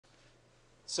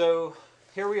So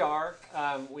here we are.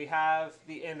 We have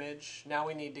the image. Now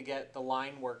we need to get the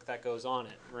line work that goes on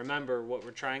it. Remember, what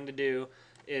we're trying to do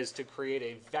is to create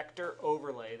a vector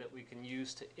overlay that we can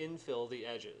use to infill the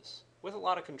edges with a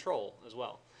lot of control as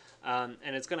well. And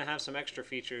it's going to have some extra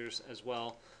features as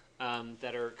well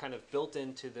that are kind of built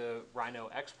into the Rhino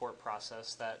export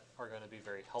process that are going to be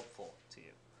very helpful to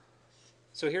you.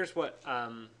 So here's what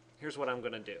I'm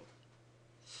going to do.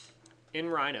 In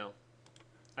Rhino,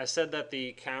 I said that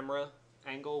the camera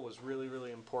angle was really,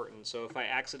 really important. So if I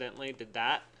accidentally did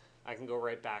that, I can go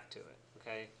right back to it.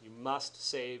 Okay, you must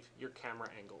save your camera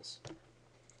angles.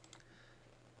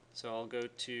 So I'll go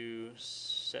to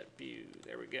set view.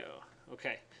 There we go.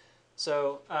 Okay,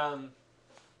 so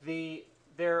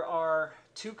there are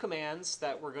two commands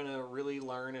that we're going to really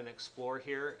learn and explore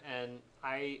here, and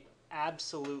I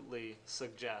absolutely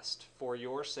suggest, for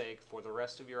your sake, for the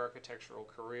rest of your architectural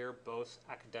career, both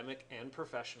academic and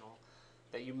professional,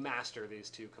 that you master these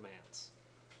two commands.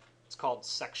 It's called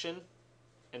section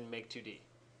and Make2d.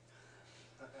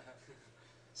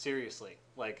 Seriously,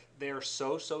 like, they're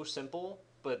so simple,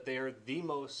 but they're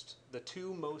the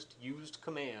two most used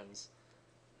commands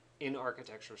in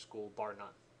architecture school, bar none,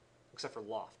 except for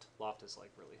loft. Loft is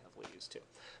like really heavily used too.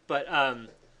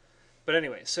 But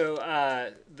anyway, so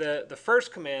the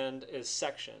first command is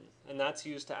section, and that's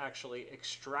used to actually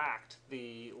extract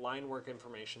the line work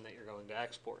information that you're going to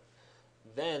export.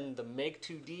 Then the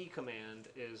Make2d command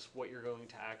is what you're going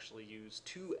to actually use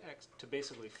to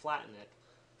basically flatten it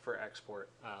for export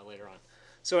later on.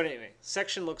 So anyway,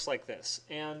 section looks like this,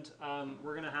 and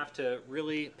we're going to have to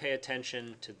really pay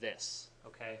attention to this,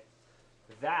 okay?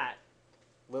 That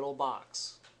little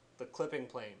box, the clipping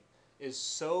plane, is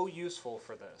so useful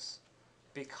for this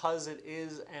because it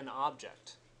is an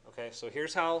object. Okay, so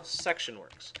here's how section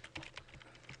works.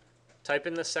 Type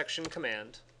in the section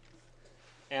command,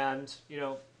 and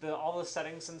all the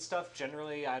settings and stuff,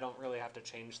 generally I don't really have to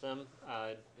change them.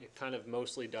 It kind of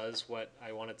mostly does what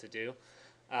I want it to do.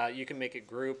 You can make it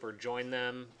group or join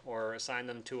them or assign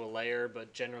them to a layer,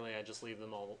 but generally I just leave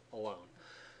them all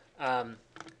alone.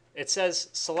 It says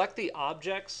select the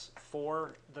objects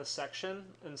for the section,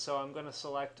 and so I'm going to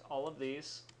select all of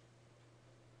these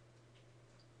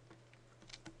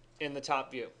in the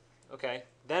top view. Okay,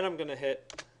 then I'm going to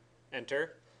hit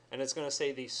enter, and it's going to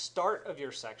say the start of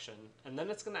your section, and then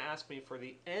it's going to ask me for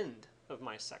the end of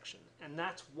my section. And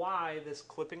that's why this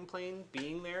clipping plane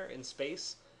being there in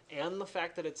space and the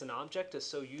fact that it's an object is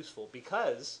so useful,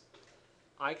 because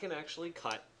I can actually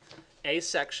cut a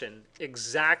section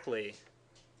exactly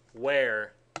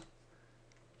where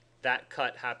that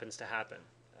cut happens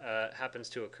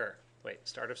to occur. Wait,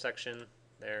 start of section,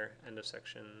 there, end of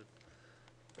section,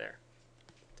 there.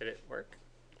 Did it work?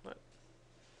 What?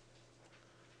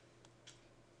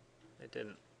 It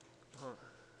didn't. Huh.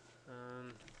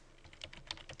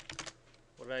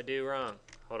 What did I do wrong?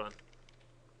 Hold on.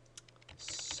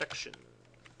 Section.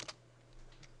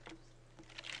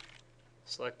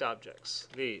 Select objects.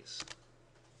 These.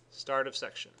 Start of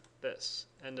section. This.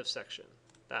 End of section.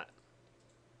 That.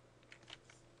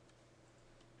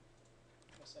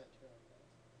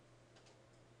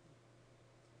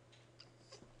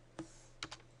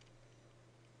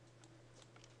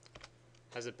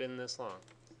 Has it been this long?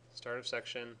 Start of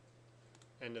section,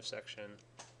 end of section.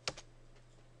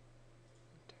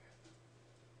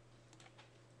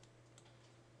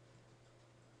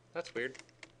 That's weird.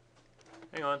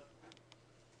 Hang on.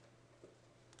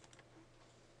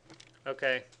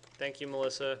 Okay, thank you,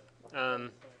 Melissa.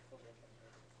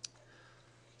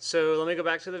 So let me go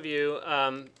back to the view.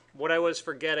 What I was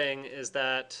forgetting is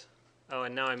that, oh,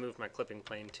 and now I moved my clipping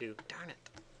plane too. Darn it.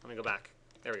 Let me go back.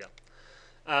 There we go.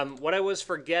 What I was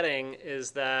forgetting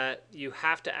is that you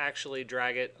have to actually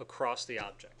drag it across the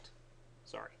object.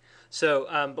 Sorry. So,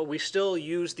 but we still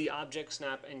use the object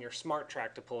snap and your smart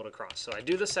track to pull it across. So I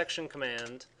do the section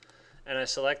command, and I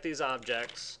select these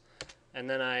objects, and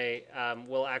then I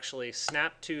will actually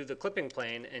snap to the clipping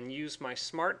plane and use my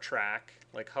smart track,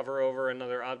 like hover over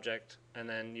another object, and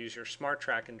then use your smart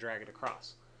track and drag it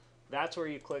across. That's where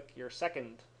you click your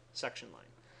second section line.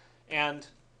 And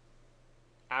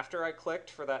after I clicked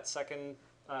for that second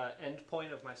end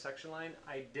point of my section line,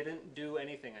 I didn't do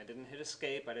anything. I didn't hit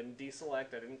escape. I didn't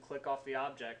deselect. I didn't click off the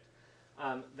object.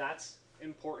 That's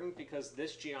important because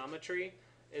this geometry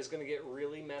is going to get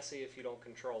really messy if you don't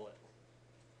control it.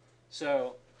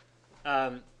 So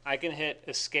I can hit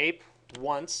escape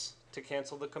once to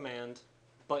cancel the command,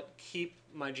 but keep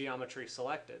my geometry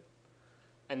selected.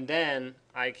 And then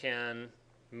I can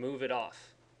move it off.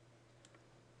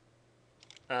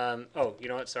 Oh, you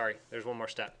know what? Sorry. There's one more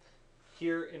step.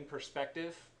 Here in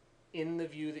perspective, in the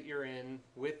view that you're in,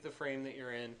 with the frame that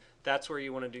you're in, that's where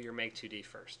you want to do your Make2d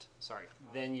first. Sorry.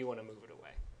 Then you want to move it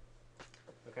away.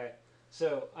 Okay?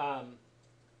 So I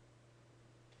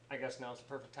guess now's the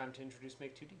perfect time to introduce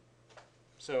Make2d.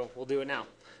 So we'll do it now.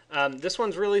 This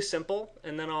one's really simple,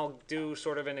 and then I'll do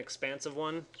sort of an expansive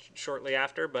one shortly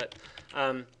after, but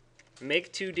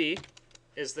Make2d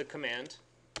is the command.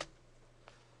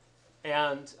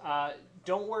 And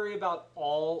don't worry about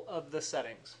all of the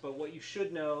settings, but what you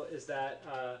should know is that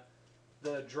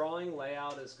the drawing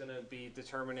layout is going to be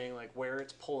determining like where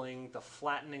it's pulling the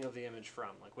flattening of the image from,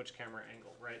 like which camera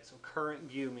angle, right? So current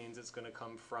view means it's going to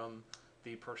come from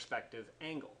the perspective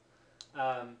angle.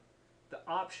 The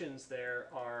options there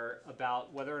are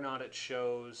about whether or not it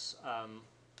shows,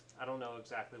 I don't know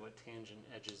exactly what tangent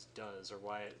edges does or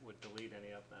why it would delete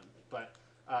any of them, but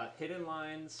hidden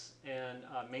lines and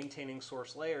maintaining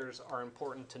source layers are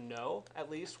important to know, at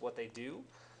least, what they do,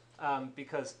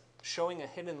 because showing a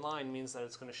hidden line means that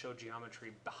it's going to show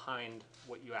geometry behind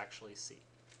what you actually see.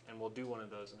 And we'll do one of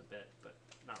those in a bit, but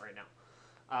not right now.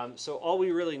 So all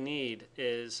we really need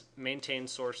is maintain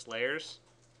source layers,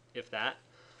 if that.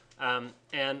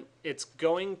 And it's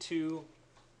going to,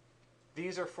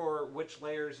 these are for which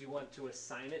layers you want to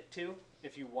assign it to,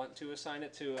 if you want to assign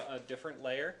it to a different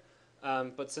layer.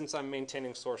 But since I'm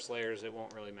maintaining source layers, it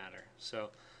won't really matter.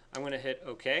 So I'm going to hit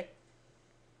OK.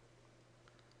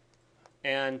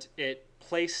 And it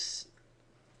places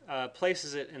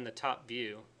it in the top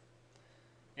view.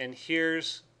 And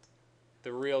here's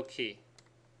the real key.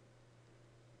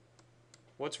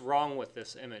 What's wrong with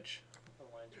this image? The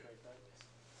lines are right back.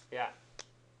 Yeah.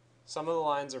 Some of the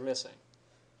lines are missing.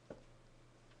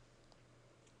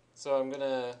 So I'm going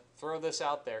to throw this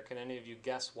out there. Can any of you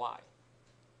guess why?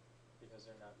 Because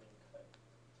they're not being cut.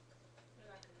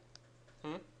 They're not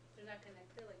connected. They're not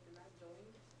connected, like they're not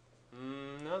joined.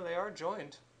 No, they are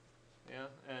joined. Yeah,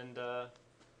 and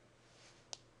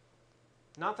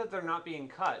not that they're not being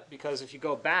cut, because if you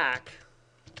go back,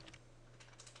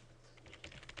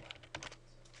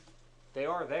 they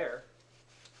are there.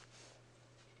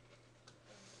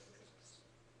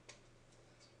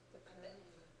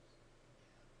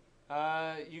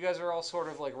 You guys are all sort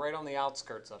of like right on the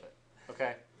outskirts of it.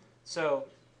 Okay, so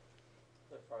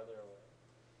They're farther away.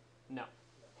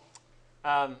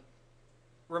 no.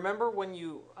 Remember when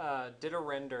you did a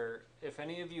render, if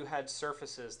any of you had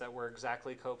surfaces that were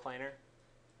exactly coplanar,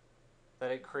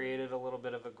 that it created a little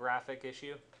bit of a graphic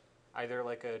issue, either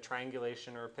like a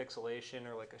triangulation or a pixelation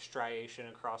or like a striation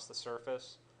across the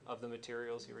surface of the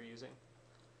materials you were using?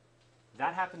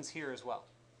 That happens here as well.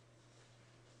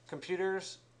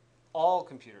 Computers, all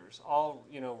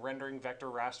rendering vector,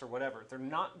 raster, whatever, they're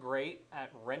not great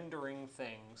at rendering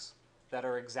things that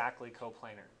are exactly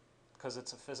coplanar, because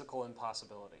it's a physical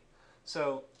impossibility.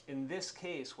 So in this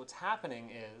case, what's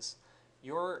happening is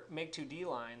your Make2d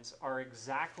lines are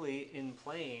exactly in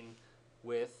plane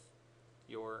with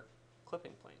your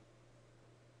clipping plane.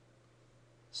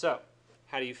 So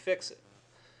how do you fix it?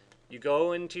 You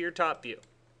go into your top view.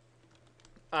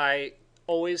 I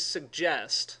always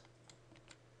suggest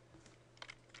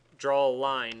draw a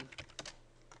line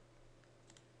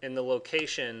in the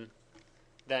location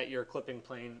that your clipping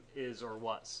plane is or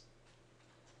was.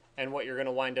 And what you're going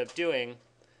to wind up doing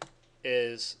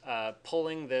is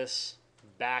pulling this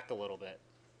back a little bit,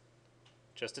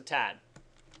 just a tad.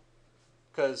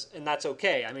 And that's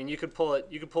okay. I mean, you could pull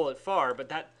it far,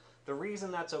 but the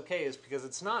reason that's okay is because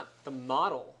it's not the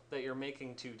model that you're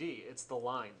making 2D, it's the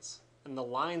lines. And the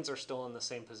lines are still in the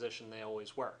same position they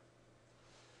always were.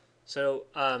 So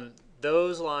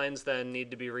those lines then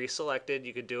need to be reselected.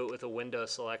 You could do it with a window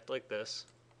select like this.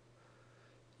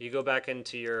 You go back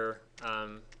into your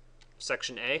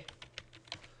section A,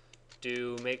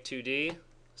 do Make2d,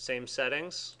 same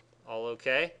settings, all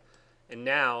okay. And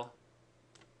now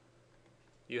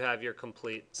you have your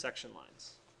complete section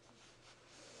lines.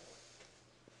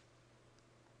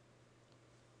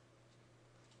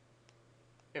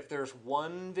 If there's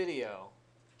one video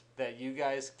that you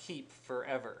guys keep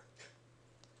forever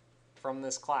from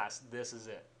this class, this is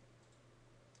it.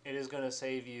 It is going to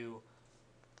save you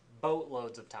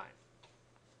boatloads of time.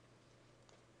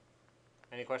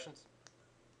 Any questions?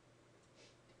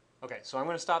 Okay, so I'm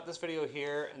going to stop this video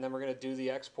here, and then we're going to do the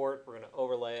export. We're going to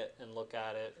overlay it and look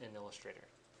at it in Illustrator.